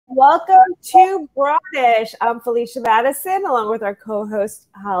Welcome to Broadish. I'm Felicia Madison, along with our co-host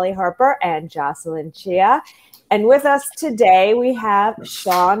Hollie Harper and Jocelyn Chia. And with us today, we have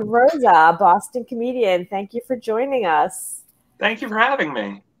Sean Rosa, a Boston comedian. Thank you for joining us. Thank you for having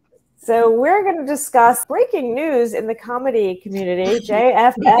me. So we're going to discuss breaking news in the comedy community.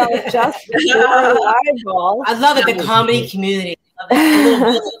 JFL just arrival. I love it, the comedy community.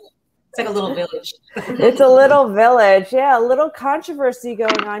 It's like a little village. It's a little village. Yeah, a little controversy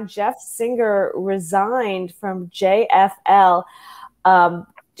going on. Jeff Singer resigned from JFL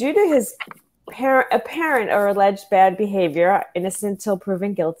due to his apparent or alleged bad behavior, innocent till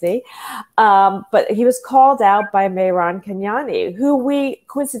proven guilty. But he was called out by Mehran Kagnani, who we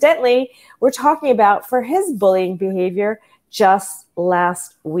coincidentally were talking about for his bullying behavior just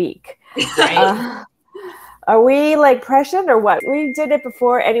last week. Right. Are we like prescient or what? We did it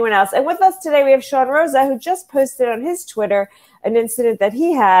before anyone else. And with us today, we have Sean Rosa, who just posted on his Twitter an incident that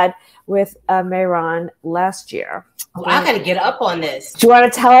he had with Mehran last year. Well, I got to get up on this. Do you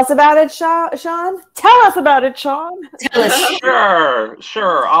want to tell us about it, Sean? Tell us about it, Sean. Tell us.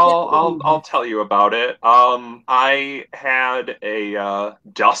 Sure. I'll tell you about it. I had a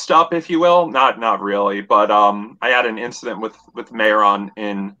dust up, if you will. Not really, but I had an incident with Mehran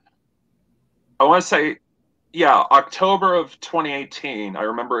in, I want to say, October of 2018. I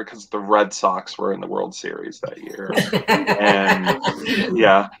remember it because the Red Sox were in the World Series that year.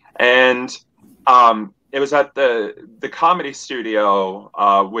 and it was at the Comedy Studio,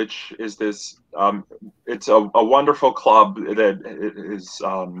 which is this, it's a wonderful club that is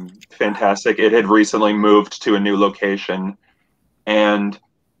fantastic. It had recently moved to a new location. And,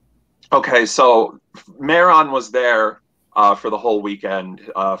 okay, so Mehran was there for the whole weekend,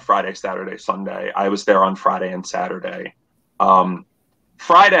 Friday, Saturday, Sunday. I was there on Friday and Saturday.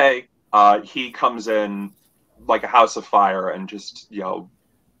 Friday, he comes in like a house of fire and just,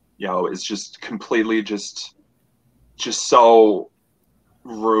 is just completely just so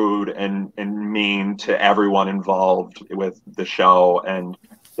rude and mean to everyone involved with the show and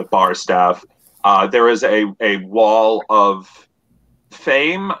the bar staff. There is a wall of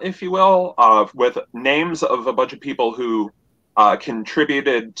fame, if you will, with names of a bunch of people who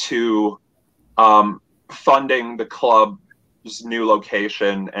contributed to funding the club's new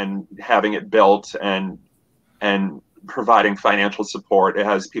location and having it built and providing financial support. It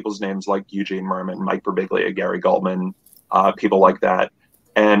has people's names like Eugene Merman, Mike Birbiglia, Gary Goldman, people like that.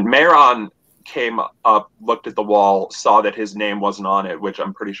 And Mehran came up, looked at the wall, saw that his name wasn't on it, which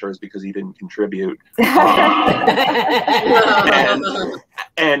I'm pretty sure is because he didn't contribute,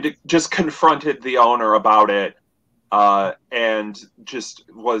 and just confronted the owner about it, and just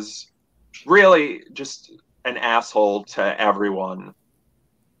was really just an asshole to everyone.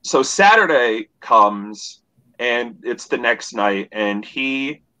 So Saturday comes, and it's the next night, and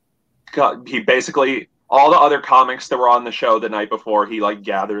he basically, all the other comics that were on the show the night before, he like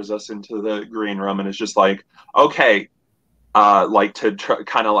gathers us into the green room and is just like, okay, like to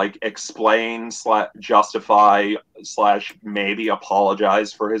kind of like explain / justify / maybe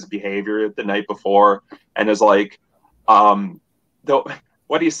apologize for his behavior the night before, and is like,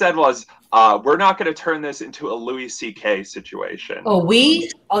 what he said was, we're not going to turn this into a Louis C.K. situation. Oh,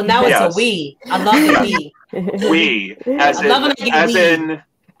 we? Oh, now it's a we. I love the we. We,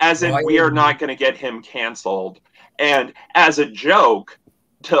 as in we are not going to get him canceled. And as a joke,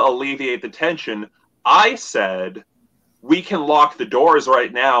 to alleviate the tension, I said, we can lock the doors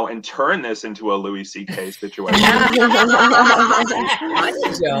right now and turn this into a Louis C.K. situation. That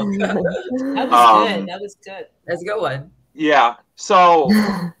was good. That's a good one. Yeah. So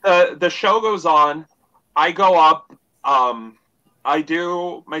the show goes on. I go up. I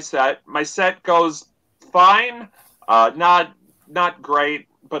do my set. My set goes fine. Not great,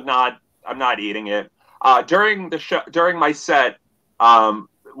 but I'm not eating it. During the show, during my set, one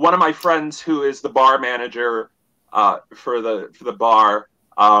of my friends who is the bar manager for the bar,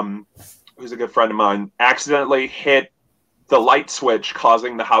 who's a good friend of mine, accidentally hit the light switch,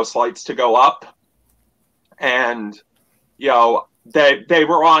 causing the house lights to go up. And they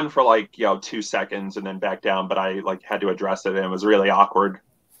were on for like 2 seconds and then back down, but I like had to address it, and it was really awkward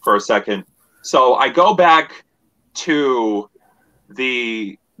for a second. So I go back to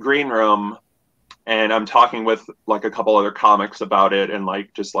the green room, and I'm talking with like a couple other comics about it, and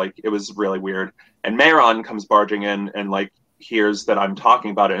like just like it was really weird. And Mehran comes barging in and like hears that I'm talking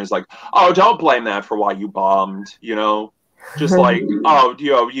about it and is like, "Oh, don't blame that for why you bombed, just like, oh,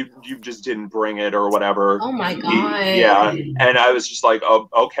 you just didn't bring it or whatever." Oh my God. Yeah. And I was just like, "Oh,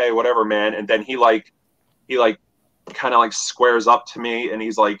 okay, whatever, man." And then he kind of like squares up to me, and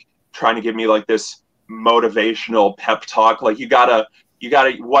he's like trying to give me like this motivational pep talk, like, you gotta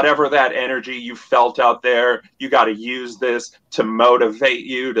whatever that energy you felt out there, you got to use this to motivate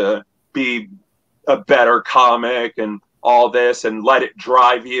you to be a better comic and all this, and let it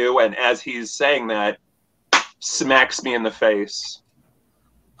drive you. And as he's saying that, smacks me in the face.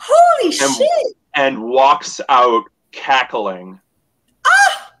 Holy shit! And walks out cackling.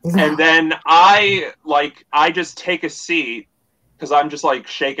 Ah! And then I just take a seat, because I'm just like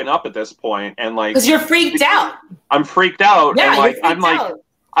shaken up at this point, and like, because you're freaked out. I'm freaked out. Yeah, and like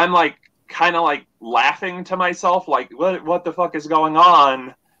I'm like kind of like laughing to myself, like what the fuck is going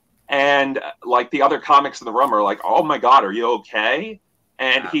on? And like the other comics in the room are like, oh my God, are you okay?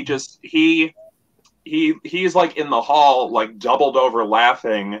 And he just he's like in the hall, like doubled over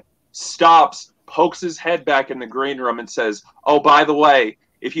laughing, stops, pokes his head back in the green room and says, oh, by the way,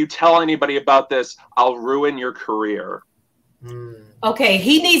 if you tell anybody about this, I'll ruin your career. Okay,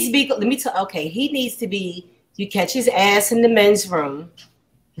 he needs to be, he needs to be, you catch his ass in the men's room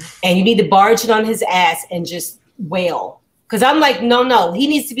and you need to barge it on his ass and just wail. Because I'm like, no, he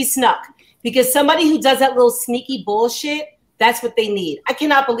needs to be snuck. Because somebody who does that little sneaky bullshit, that's what they need. I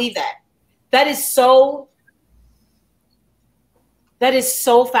cannot believe that. That is so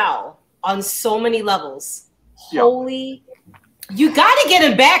foul on so many levels. Yep. Holy, you got to get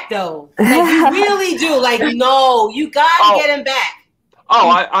him back though. Like, you really do. Like, no, you got to get him back. Oh,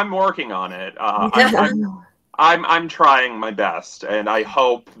 I'm working on it. I'm trying my best, and I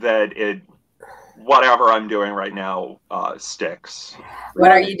hope that whatever I'm doing right now sticks. What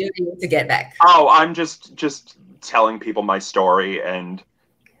are you doing to get back? Oh, I'm just telling people my story and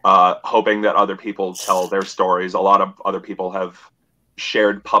hoping that other people tell their stories. A lot of other people have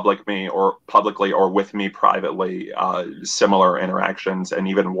shared publicly or with me privately similar interactions, and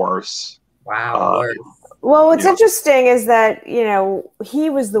even worse. Wow. Well, what's interesting is that, he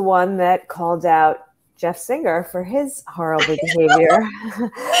was the one that called out Jeff Singer for his horrible behavior.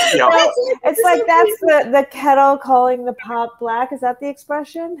 It's like that's the kettle calling the pot black. Is that the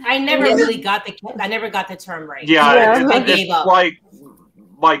expression? I never really got the term right. Yeah, I gave up. Like,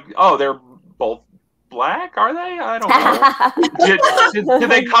 oh, they're both black, are they? I don't know. Do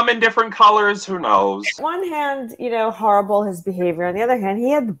they come in different colors? Who knows? On one hand, horrible his behavior. On the other hand, he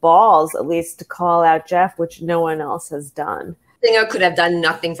had the balls, at least, to call out Jeff, which no one else has done. Singer could have done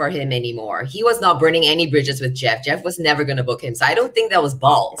nothing for him anymore. He was not burning any bridges with Jeff. Jeff was never going to book him. So I don't think that was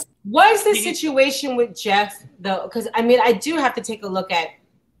balls. What is the situation with Jeff, though? Because, I do have to take a look at,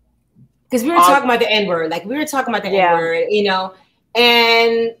 because we were talking about the N-word. Like, we were talking about the N-word,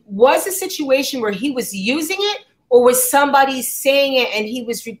 and was the situation where he was using it, or was somebody saying it and he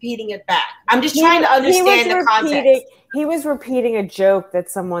was repeating it back? I'm just trying to understand the context. He was repeating a joke that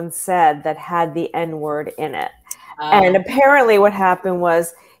someone said that had the N-word in it. And apparently what happened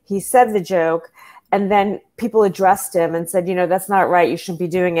was he said the joke, and then people addressed him and said, that's not right. You shouldn't be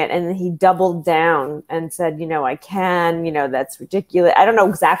doing it. And then he doubled down and said, I can, that's ridiculous. I don't know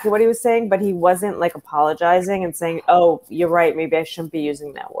exactly what he was saying, but he wasn't like apologizing and saying, oh, you're right. Maybe I shouldn't be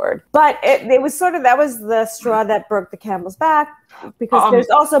using that word. But it was that was the straw that broke the camel's back, because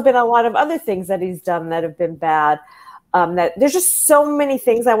there's also been a lot of other things that he's done that have been bad. That there's just so many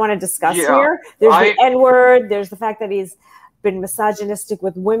things I want to discuss here. There's the N-word. There's the fact that he's been misogynistic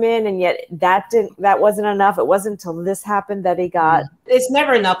with women, and yet that wasn't enough. It wasn't until this happened that he got. It's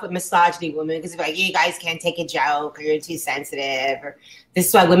never enough with misogyny women, because it's like, you guys can't take a joke, or you're too sensitive, or this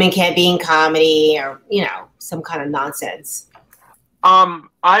is why women can't be in comedy, or some kind of nonsense.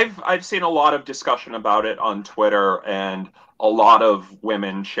 I've seen a lot of discussion about it on Twitter, and a lot of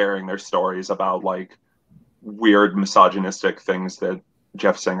women sharing their stories about like weird misogynistic things that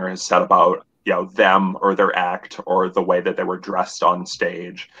Jeff Singer has said about them or their act or the way that they were dressed on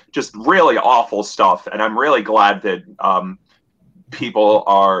stage. Just really awful stuff. And I'm really glad that people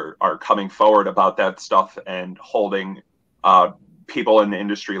are coming forward about that stuff and holding people in the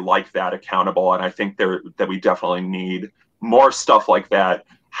industry like that accountable. And I think that we definitely need more stuff like that.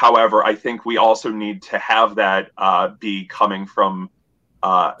 However, I think we also need to have that be coming from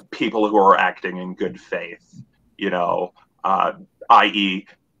people who are acting in good faith, i.e.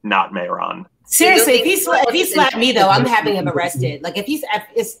 not Mehran. Seriously, if he slapped me though, I'm having him arrested. Like it's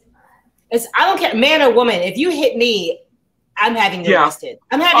I don't care, man or woman. If you hit me, I'm having you arrested.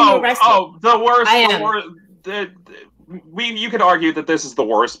 I'm having you arrested. Oh, the worst. You could argue that this is the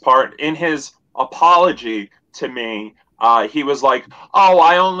worst part. In his apology to me, he was like, "Oh,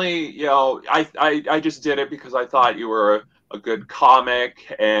 I only, I just did it because I thought you were a good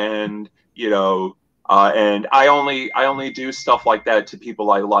comic, and and I only do stuff like that to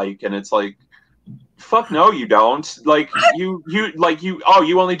people I like." And it's like, Fuck no, you don't. Like you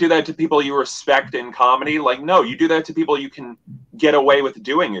only do that to people you respect in comedy. Like, no, you do that to people you can get away with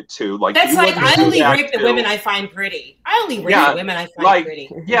doing it to. Like, that's like I only rape the women I find pretty. I only rape the women I find pretty.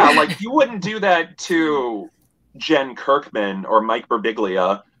 Yeah, like you wouldn't do that to Jen Kirkman or Mike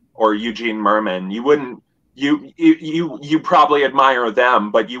Birbiglia or Eugene Merman. You wouldn't. You probably admire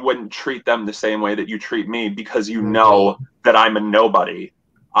them, but you wouldn't treat them the same way that you treat me because you know that I'm a nobody.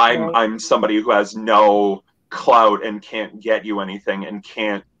 I'm somebody who has no clout and can't get you anything and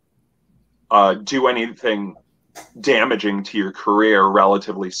can't do anything damaging to your career,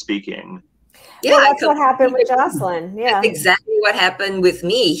 relatively speaking. Yeah, well, that's what happened with Jocelyn. Yeah, that's exactly what happened with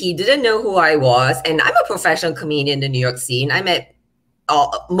me. He didn't know who I was, and I'm a professional comedian in the New York scene. I'm at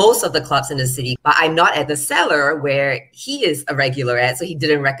most of the clubs in the city, but I'm not at the Cellar where he is a regular at, so he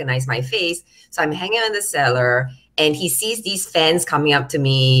didn't recognize my face. So I'm hanging out in the Cellar, and he sees these fans coming up to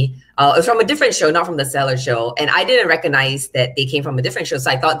me from a different show, not from the Cellar show, and I didn't recognize that they came from a different show,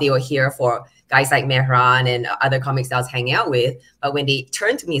 so I thought they were here for guys like Mehran and other comics that I was hanging out with. But when they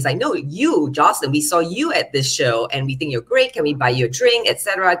turned to me, it's like, no, you, Jocelyn, we saw you at this show and we think you're great. Can we buy you a drink,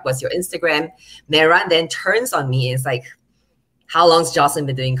 etc.? What's your Instagram? Mehran then turns on me and it's like, how long's Jocelyn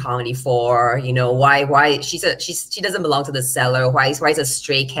been doing comedy for? You know, why she doesn't belong to the Cellar. Why is a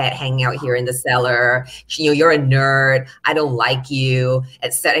stray cat hanging out here in the Cellar? You're a nerd. I don't like you,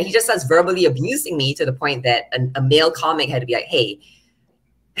 etc. He just starts verbally abusing me to the point that a male comic had to be like, hey,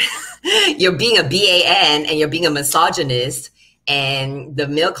 you're being a BAN and you're being a misogynist. And the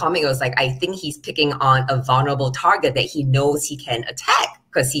male comic was like, I think he's picking on a vulnerable target that he knows he can attack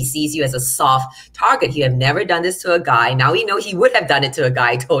because he sees you as a soft target. You have never done this to a guy. Now we know he would have done it to a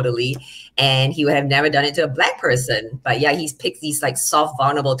guy totally, and he would have never done it to a Black person. But yeah, he's picked these like soft,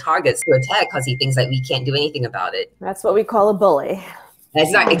 vulnerable targets to attack because he thinks like we can't do anything about it. That's what we call a bully.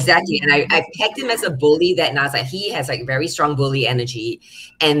 That's not exactly. And I pegged him as a bully that now it's like he has like very strong bully energy.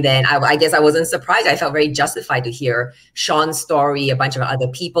 And then I guess I wasn't surprised. I felt very justified to hear Sean's story, a bunch of other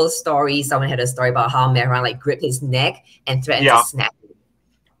people's stories. Someone had a story about how Mehran like gripped his neck and threatened to snap him.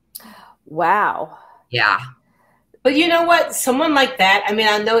 Wow. Yeah. But you know what? Someone like that, I mean,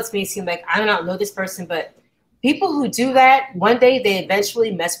 I know it's me seem like I don't know this person, but people who do that, one day they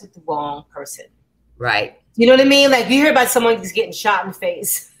eventually mess with the wrong person. Right. You know what I mean? Like you hear about someone who's getting shot in the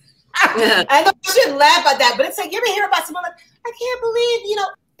face. I know you shouldn't laugh at that, but it's like you ever hear about someone like, I can't believe,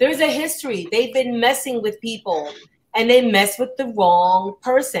 there's a history. They've been messing with people and they mess with the wrong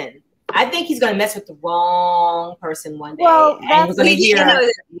person. I think he's going to mess with the wrong person one day. Well, and we're going to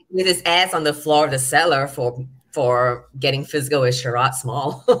hear with his ass on the floor of the Cellar for getting physical with Sherrod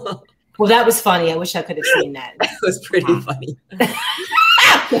Small. Well, that was funny. I wish I could have seen that. That was pretty funny.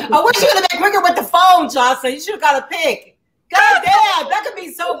 I wish you would have been quicker with the phone, Jocelyn. You should have got a pic. God damn, that could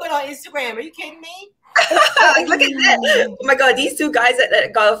be so good on Instagram. Are you kidding me? Like, look at that. Oh my God, these two guys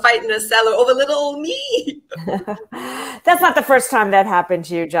that got a fight in the Cellar over little old me. That's not the first time that happened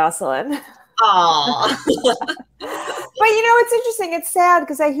to you, Jocelyn. Aww. But it's interesting. It's sad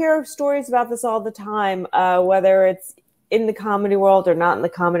because I hear stories about this all the time, whether it's in the comedy world or not in the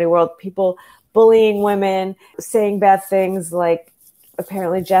comedy world, people bullying women, saying bad things like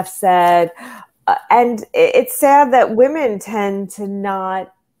apparently Jeff said. And it's sad that women tend to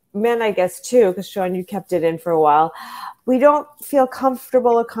not, men I guess too, because Sean, you kept it in for a while. We don't feel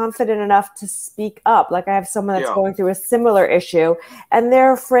comfortable or confident enough to speak up. Like I have someone that's going through a similar issue and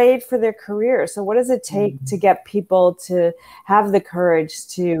they're afraid for their career. So what does it take to get people to have the courage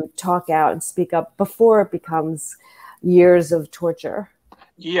to talk out and speak up before it becomes years of torture?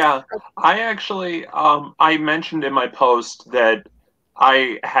 Yeah, I actually, I mentioned in my post that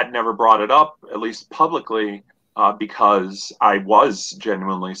I had never brought it up, at least publicly, because I was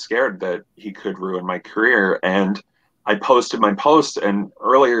genuinely scared that he could ruin my career. And I posted my post, and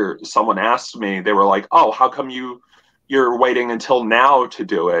earlier someone asked me, they were like, oh, how come you're waiting until now to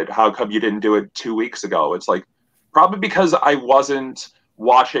do it? How come you didn't do it 2 weeks ago? It's like, probably because I wasn't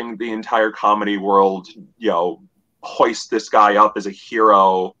watching the entire comedy world, hoist this guy up as a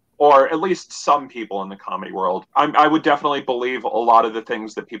hero, or at least some people in the comedy world. I would definitely believe a lot of the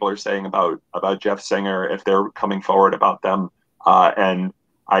things that people are saying about Jeff Singer if they're coming forward about them. And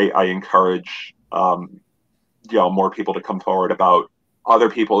I encourage, more people to come forward about other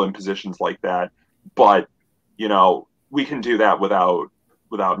people in positions like that. But, we can do that without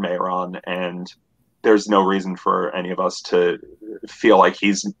Mehran, and there's no reason for any of us to feel like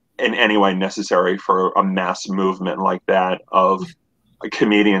he's in any way necessary for a mass movement like that of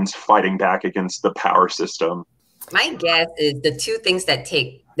comedians fighting back against the power system. My guess is the two things that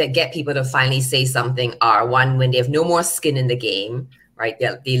get people to finally say something are, one, when they have no more skin in the game, right?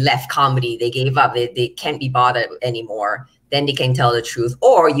 They left comedy, they gave up, they can't be bothered anymore. Then they can tell the truth,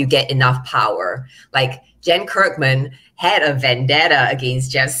 or you get enough power. Like Jen Kirkman had a vendetta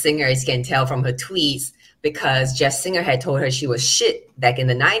against Jeff Singer, as you can tell from her tweets, because Jeff Singer had told her she was shit back in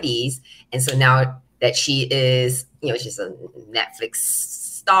the 90s. And so now that she is, she's a Netflix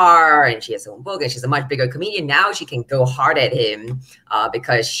star and she has her own book and she's a much bigger comedian, now she can go hard at him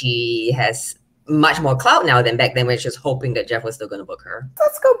because she has much more clout now than back then when she was hoping that Jeff was still going to book her.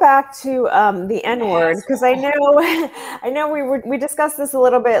 Let's go back to the N-word, because I know we discussed this a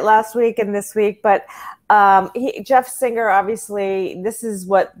little bit last week and this week, but Jeff Singer, obviously, this is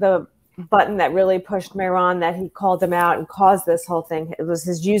what the button that really pushed Mehran, that he called him out and caused this whole thing. It was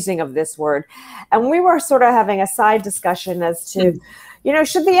his using of this word. And we were sort of having a side discussion as to,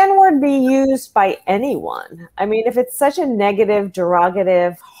 should the N-word be used by anyone? I mean, if it's such a negative,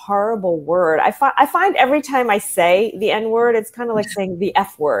 derogative, horrible word, I find every time I say the N-word, it's kind of like saying the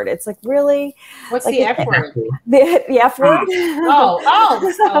F word. It's like, really? What's like, the F word? The F word?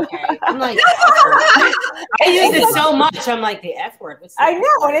 Oh, okay. I'm like, I use it so much. I'm like, the F word. What's the I F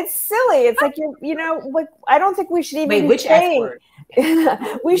know, word? and it's silly. It's like, like, I don't think we should even which saying, F word?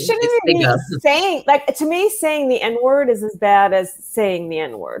 We shouldn't even be saying, like, to me, saying the N-word is as bad as saying the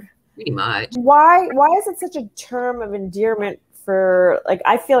N-word. Pretty much. Why is it such a term of endearment for, like,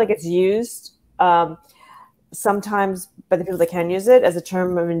 I feel like it's used sometimes by the people that can use it as a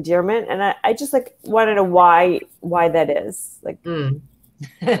term of endearment, and I just like want to know why that is. Like, well,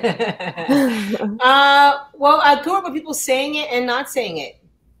 I grew up with people saying it and not saying it.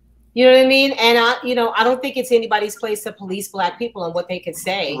 You know what I mean? And I don't think it's anybody's place to police Black people and what they could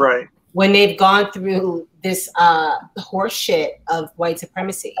say, right, when they've gone through this horse shit of white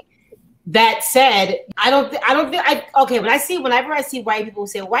supremacy. That said, whenever I see white people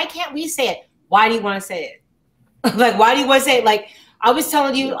say, why can't we say it? Why do you want to say it? Like, why do you want to say it? Like, I was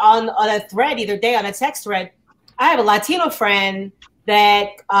telling you on a thread the other day, on a text thread, I have a Latino friend that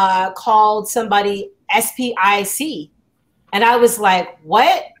called somebody SPIC. And I was like,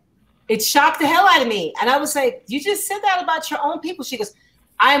 what? It shocked the hell out of me. And I was like, you just said that about your own people. She goes,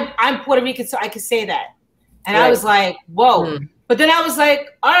 I'm Puerto Rican, so I can say that. And I was like, whoa. But then I was like,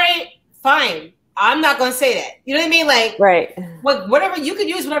 all right, fine. I'm not going to say that. You know what I mean? Like, right. Whatever, you can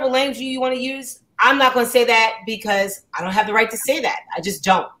use whatever language you want to use. I'm not going to say that because I don't have the right to say that. I just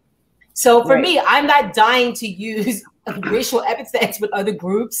don't. So for me, I'm not dying to use racial epithets with other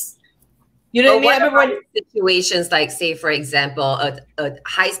groups. You know what I mean? What about situations like, say, for example, a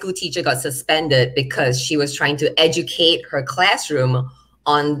high school teacher got suspended because she was trying to educate her classroom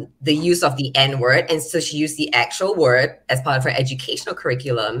on the use of the N-word. And so she used the actual word as part of her educational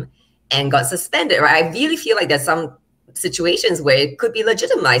curriculum and got suspended, right? I really feel like there's some situations where it could be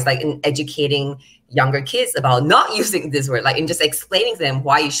legitimized, like in educating younger kids about not using this word, like in just explaining to them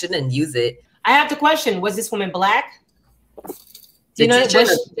why you shouldn't use it. I have to question, was this woman Black? The teacher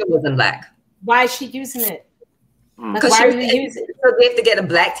wasn't Black. Why is she using it? Like, why are you using it? So we have to get a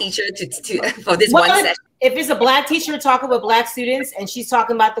Black teacher for this one session. If it's a Black teacher talking with Black students and she's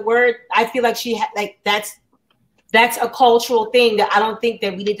talking about the word, I feel like that's a cultural thing that I don't think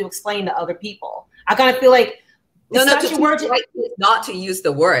that we need to explain to other people. I kind of feel like not to use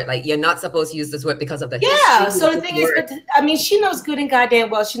the word. Like, you're not supposed to use this word because of the history. So the thing is, I mean, she knows good and goddamn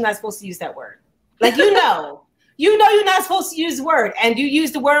well she's not supposed to use that word. Like, you know you're not supposed to use the word, and you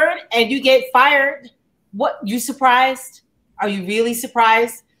use the word and you get fired. What, you surprised? Are you really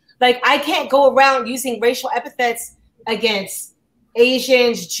surprised? Like, I can't go around using racial epithets against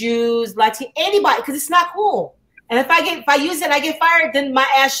Asians, Jews, Latino, anybody, because it's not cool. And if I use it and I get fired, then my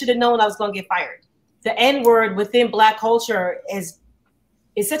ass should have known I was going to get fired. The N-word within Black culture is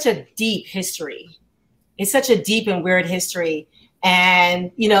such a deep history. It's such a deep and weird history.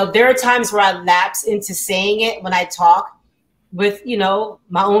 And, there are times where I lapse into saying it when I talk with,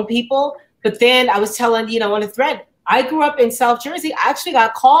 my own people. But then I was telling, on a thread, I grew up in South Jersey. I actually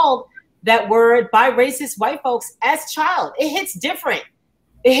got called that word by racist white folks as a child. It hits different.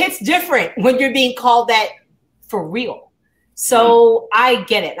 It hits different when you're being called that for real. So I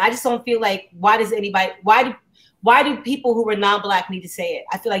get it. I just don't feel like, why do people who are non-Black need to say it?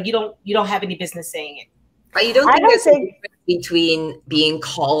 I feel like you don't have any business saying it. But you don't think there's a difference between being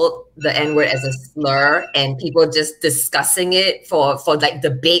called the N-word as a slur and people just discussing it for like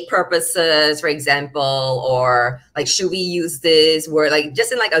debate purposes, for example, or like, should we use this word, like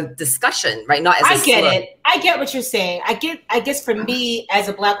just in like a discussion, right? Not as a slur. I get it. I get what you're saying. I guess for me as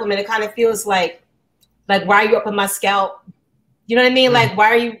a Black woman, it kind of feels like why are you up in my scalp? You know what I mean? Like, why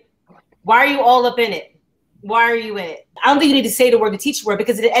are you all up in it? Why are you in it? I don't think you need to say the word, the teacher word,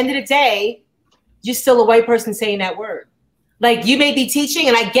 because at the end of the day, you're still a white person saying that word. Like you may be teaching,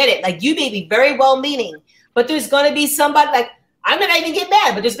 and I get it. Like you may be very well-meaning, but there's going to be somebody like, I'm not even get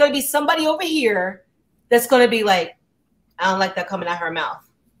mad, but there's going to be somebody over here that's going to be like, I don't like that coming out her mouth.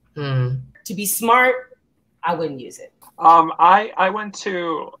 To be smart, I wouldn't use it. I went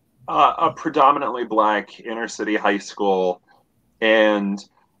to a predominantly Black inner city high school, and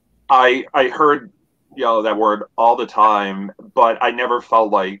I heard that word all the time, but I never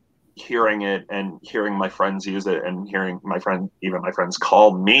felt like hearing it and hearing my friends use it and hearing even my friends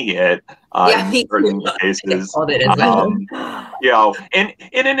call me it in certain cases. It as well. In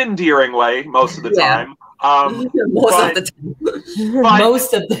an endearing way most of the time. Most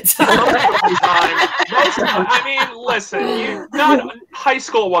of the time. I mean, listen, high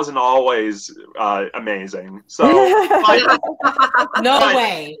school wasn't always amazing. So no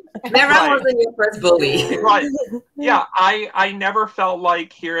way. Mehran wasn't your first bully. Right. Yeah, I never felt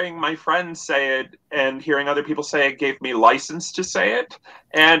like hearing my friends say it and hearing other people say it gave me license to say it.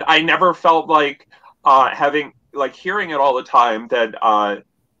 And I never felt like hearing it all the time that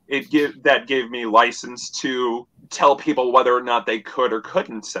that gave me license to tell people whether or not they could or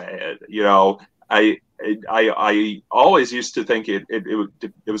couldn't say it. I always used to think it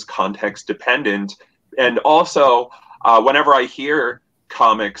was context dependent, and also whenever I hear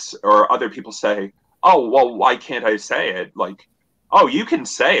comics or other people say, "Oh, well, why can't I say it?" Like, "Oh, you can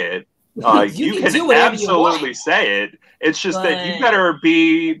say it. You can absolutely say it. It's just that you better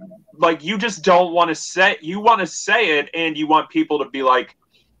be like, you just don't want to say. You want to say it, and you want people to be like,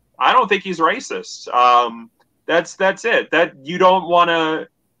 I don't think he's racist. That's it. That you don't want to.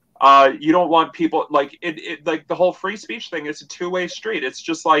 You don't want people like it. Like the whole free speech thing. It's a two-way street. It's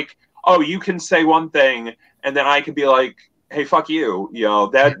just like, oh, you can say one thing, and then I could be like, hey, fuck you.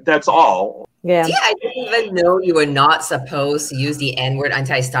 That's all. Yeah. Yeah, I didn't even know you were not supposed to use the N-word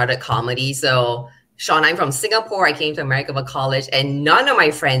until I started comedy. So, Sean, I'm from Singapore. I came to America for college, and none of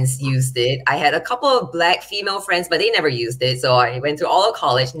my friends used it. I had a couple of Black female friends, but they never used it. So I went through all of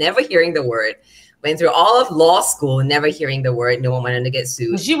college, never hearing the word. Went through all of law school, never hearing the word. No one wanted to get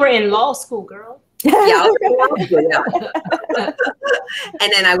sued. Because you were in law school, girl. Yeah, I was in law school, yeah.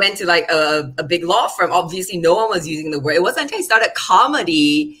 And then I went to like a big law firm. Obviously, no one was using the word. It wasn't until I started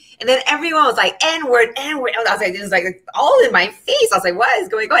comedy, and then everyone was like, N-word, N-word. I was like, it was like all in my face. I was like, what is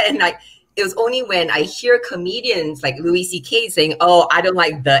going on? And like, it was only when I hear comedians like Louis C.K. saying, oh, I don't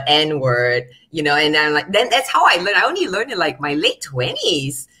like the N-word, and I'm like, then that's how I learned. I only learned in like my late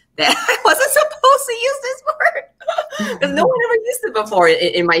 20s that I wasn't supposed to use this word because no one ever used it before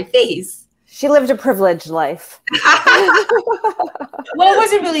in my face. She lived a privileged life. Well, it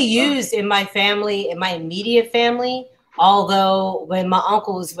wasn't really used in my family, in my immediate family. Although when my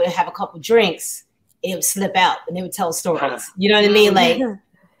uncles would have a couple drinks, it would slip out and they would tell stories. You know what I mean? Like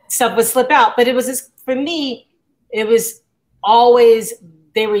stuff would slip out. But it was just, for me, it was always,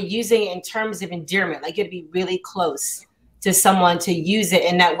 they were using it in terms of endearment. Like it'd be really close to someone to use it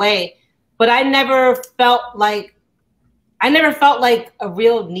in that way. But I never felt like a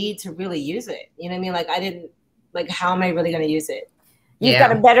real need to really use it. You know what I mean? Like I didn't, like, how am I really going to use it? You've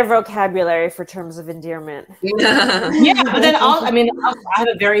got a better vocabulary for terms of endearment. Yeah, but then I have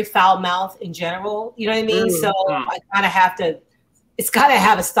a very foul mouth in general. You know what I mean? So I kind of have to, it's got to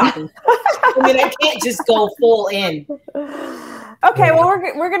have a stopping. I mean, I can't just go full in. Okay, well,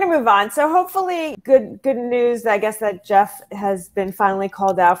 we're going to move on. So hopefully good news, I guess, that Jeff has been finally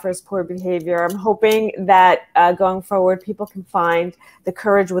called out for his poor behavior. I'm hoping that going forward, people can find the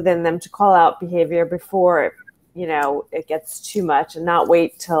courage within them to call out behavior before, it gets too much and not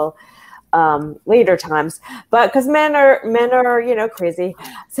wait till later times. But because men are, crazy.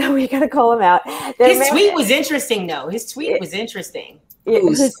 So we got to call them out. His tweet was interesting, though. His tweet was interesting.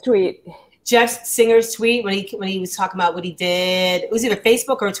 Whose tweet? Jeff Singer's tweet when he was talking about what he did. It was either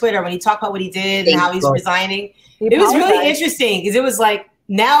Facebook or Twitter when he talked about what he did and how he's resigning. It was really interesting because it was like,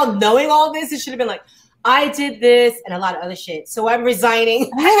 now knowing all this, it should have been like, I did this and a lot of other shit, so I'm resigning.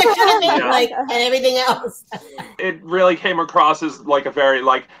 It should have been like, and everything else. It really came across as like a very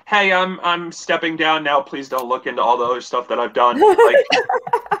like, hey, I'm stepping down now. Please don't look into all the other stuff that I've done.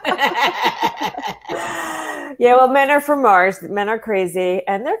 Yeah, well, men are from Mars. Men are crazy,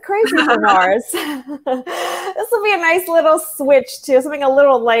 and they're crazy for Mars. This will be a nice little switch to something a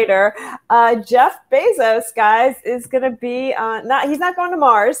little lighter. Jeff Bezos, guys, is going to be on. He's not going to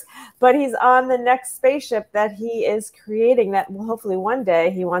Mars, but he's on the next spaceship that he is creating. That will hopefully one day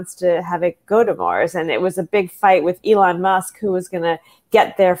he wants to have it go to Mars. And it was a big fight with Elon Musk, who was going to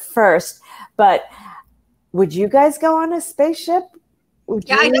get there first. But would you guys go on a spaceship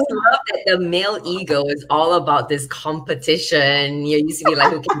Yeah, I just love that the male ego is all about this competition. You used to be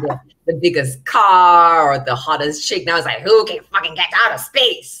like, who can get the biggest car or the hottest chick. Now it's like, who can fucking get out of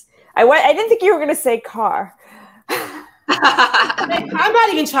space? I didn't think you were going to say car. I'm not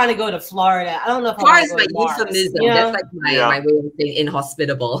even trying to go to Florida. I don't know if car is my Mars, euphemism. you know? That's like my way of saying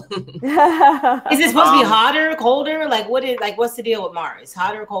inhospitable. Is it supposed to be hotter, colder? Like what's the deal with Mars?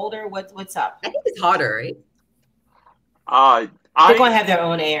 Hotter, colder? What's up? I think it's hotter, right? They're gonna have their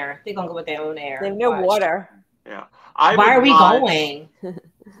own air. They're gonna go with their own air. They have no water. Yeah. Why are we going?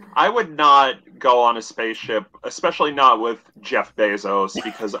 I would not go on a spaceship, especially not with Jeff Bezos,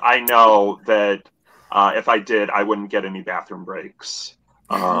 because I know that if I did, I wouldn't get any bathroom breaks.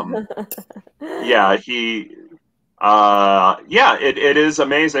 Yeah, it is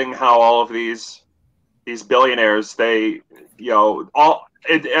amazing how all of these billionaires, they,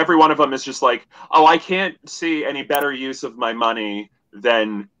 every one of them is just like, oh, I can't see any better use of my money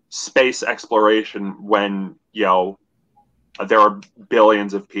than space exploration when, there are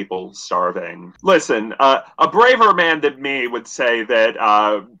billions of people starving. Listen, a braver man than me would say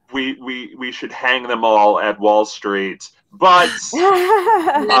that we should hang them all at Wall Street, but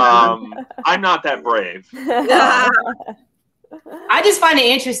I'm not that brave. I just find it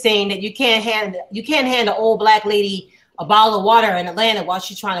interesting that you can't hand an old black lady a bottle of water in Atlanta while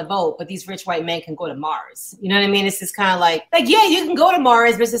she's trying to vote, but these rich white men can go to Mars. You know what I mean? It's just kind of like yeah, you can go to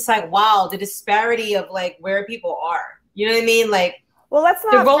Mars, but it's just like, wow, the disparity of like where people are. You know what I mean? Like, well, let's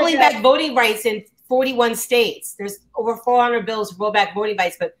not. They're rolling back voting rights in 41 states. There's over 400 bills to roll back voting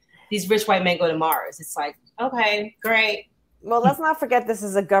rights, but these rich white men go to Mars. It's like, okay, great. Well, let's not forget this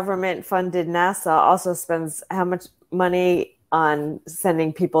is a government-funded NASA. Also spends how much money on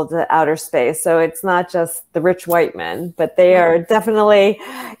sending people to outer space. So it's not just the rich white men, but they are definitely.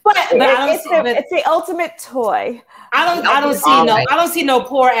 But it's the ultimate toy. I don't see no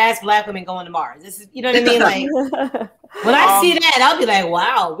poor ass black women going to Mars. This is, you know what I mean? Like when I see that, I'll be like,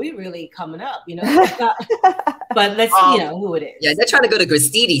 wow, we really coming up, But let's see, who it is. Yeah, they're trying to go to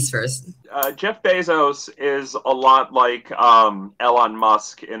Gristedes first. Jeff Bezos is a lot like Elon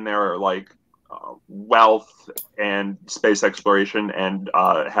Musk in their wealth and space exploration and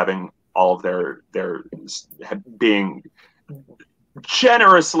having all of their being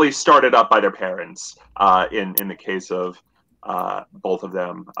generously started up by their parents, in the case of both of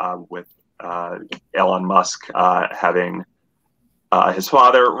them, with Elon Musk having his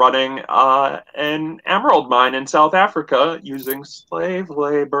father running an emerald mine in South Africa using slave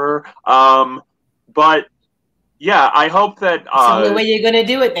labor. But yeah, I hope that so the way you're gonna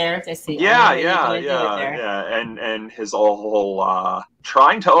do it there. Yeah. And his whole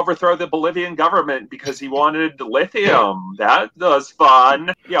trying to overthrow the Bolivian government because he wanted lithium. That was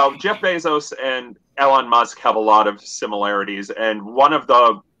fun. Jeff Bezos and Elon Musk have a lot of similarities, and one of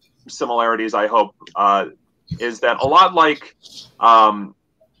the similarities I hope is that a lot like Elon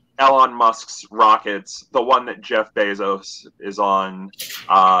Musk's rockets, the one that Jeff Bezos is on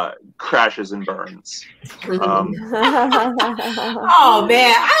crashes and burns. Oh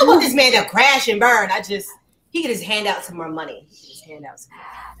man, I don't want this man to crash and burn. He could just hand out some more money.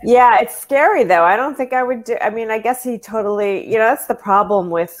 Yeah, it's scary though. I don't think I would do. I mean, I guess he totally. That's the problem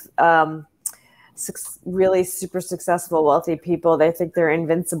with really super successful, wealthy people. They think they're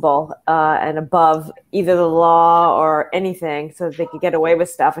invincible and above either the law or anything, so that they could get away with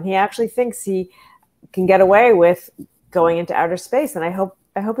stuff. And he actually thinks he can get away with going into outer space. And I hope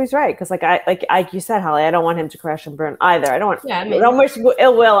he's right, because like you said, Holly, I don't want him to crash and burn either. I don't wish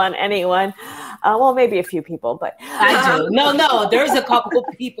ill will on anyone. Well, maybe a few people, but I do. No, there's a couple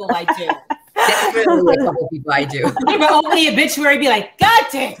people I do. Definitely a couple people I do. Remember opening the obituary, be like, God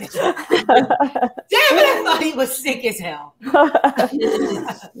damn it! Damn it! I thought he was sick as hell.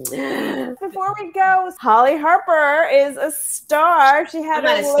 Before we go, Hollie Harper is a star. She had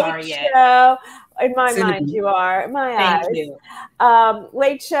a late show. In my mind, you are. In my eyes. Thank you.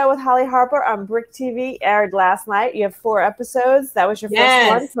 Late show with Hollie Harper on Brick TV aired last night. You have 4 episodes. That was your first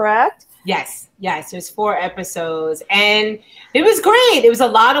one, correct? Yes. There's 4 episodes, and it was great. It was a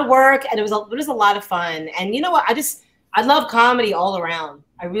lot of work, and it was a lot of fun. And you know what? I love comedy all around.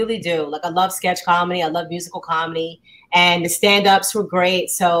 I really do. Like, I love sketch comedy. I love musical comedy, and the stand-ups were great.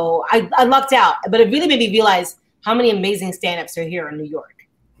 So I lucked out, but it really made me realize how many amazing stand-ups are here in New York.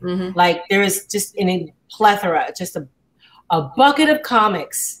 Mm-hmm. Like, there is just a plethora, just a bucket of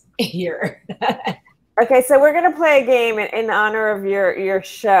comics here. Okay, so we're gonna play a game in honor of your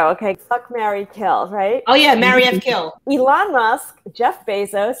show. Okay, fuck, marry, kill, right? Oh yeah, marry, F, kill. Elon Musk, Jeff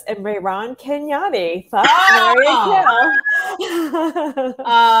Bezos, and Mehran Kagnani. Fuck, marry, kill.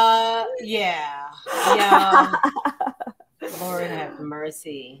 Yeah. Lord have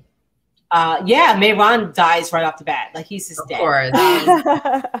mercy. Yeah, Mehran dies right off the bat. Like he's just dead.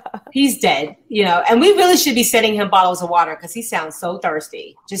 He's dead, you know. And we really should be sending him bottles of water because he sounds so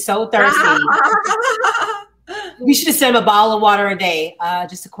thirsty, just so thirsty. We should send him a bottle of water a day,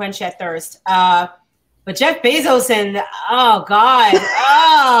 just to quench that thirst. But Jeff Bezos and oh god,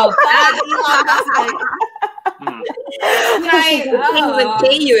 Like, they would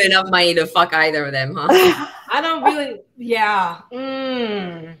pay you enough money to fuck either of them, huh? I don't really. Yeah.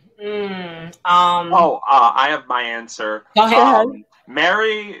 I have my answer. Go ahead.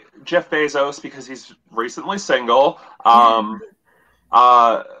 Marry Jeff Bezos because he's recently single.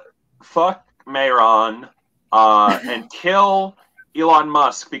 Fuck Mehran, and kill Elon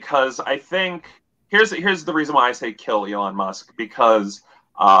Musk because I think here's the reason why I say kill Elon Musk because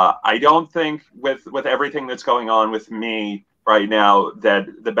I don't think with everything that's going on with me right now that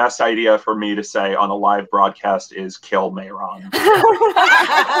the best idea for me to say on a live broadcast is kill Mehran.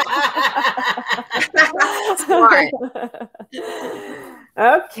 Smart.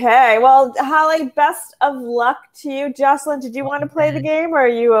 Okay, well, Hollie, best of luck to you. Jocelyn, did you want to play the game or are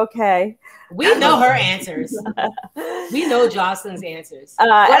you okay? We know her answers. We know Jocelyn's answers.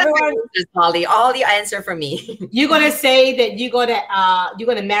 Everyone, Hollie, all the answer for me. You're gonna say that you're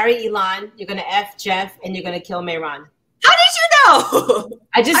gonna marry Elon, you're gonna F Jeff, and you're gonna kill Mehran. How did you know?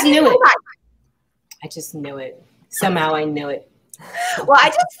 I just knew it. I just knew it. Somehow I knew it. Well,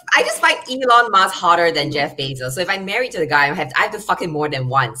 I just find Elon Musk hotter than Jeff Bezos. So if I'm married to the guy, I have to fuck him more than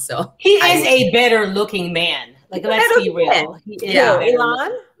once. So he is a better looking man. Like let's be real. He is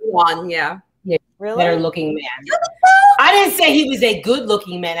Elon? Elon, yeah. Really? Better looking man. I didn't say he was a good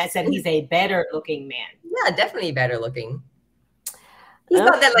looking man. I said he's a better looking man. Yeah, definitely better looking. He's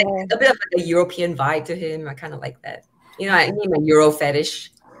got that like a bit of like a European vibe to him. I kind of like that. You know, I mean my Euro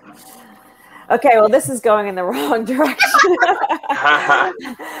fetish. Okay, well, this is going in the wrong direction.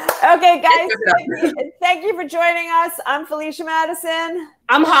 Okay, guys, thank you for joining us. I'm Felicia Madison.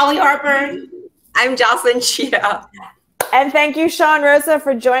 I'm Hollie Harper. I'm Jocelyn Chia. And thank you, Sean Rosa,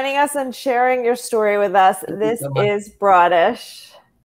 for joining us and sharing your story with us. This is Broadish.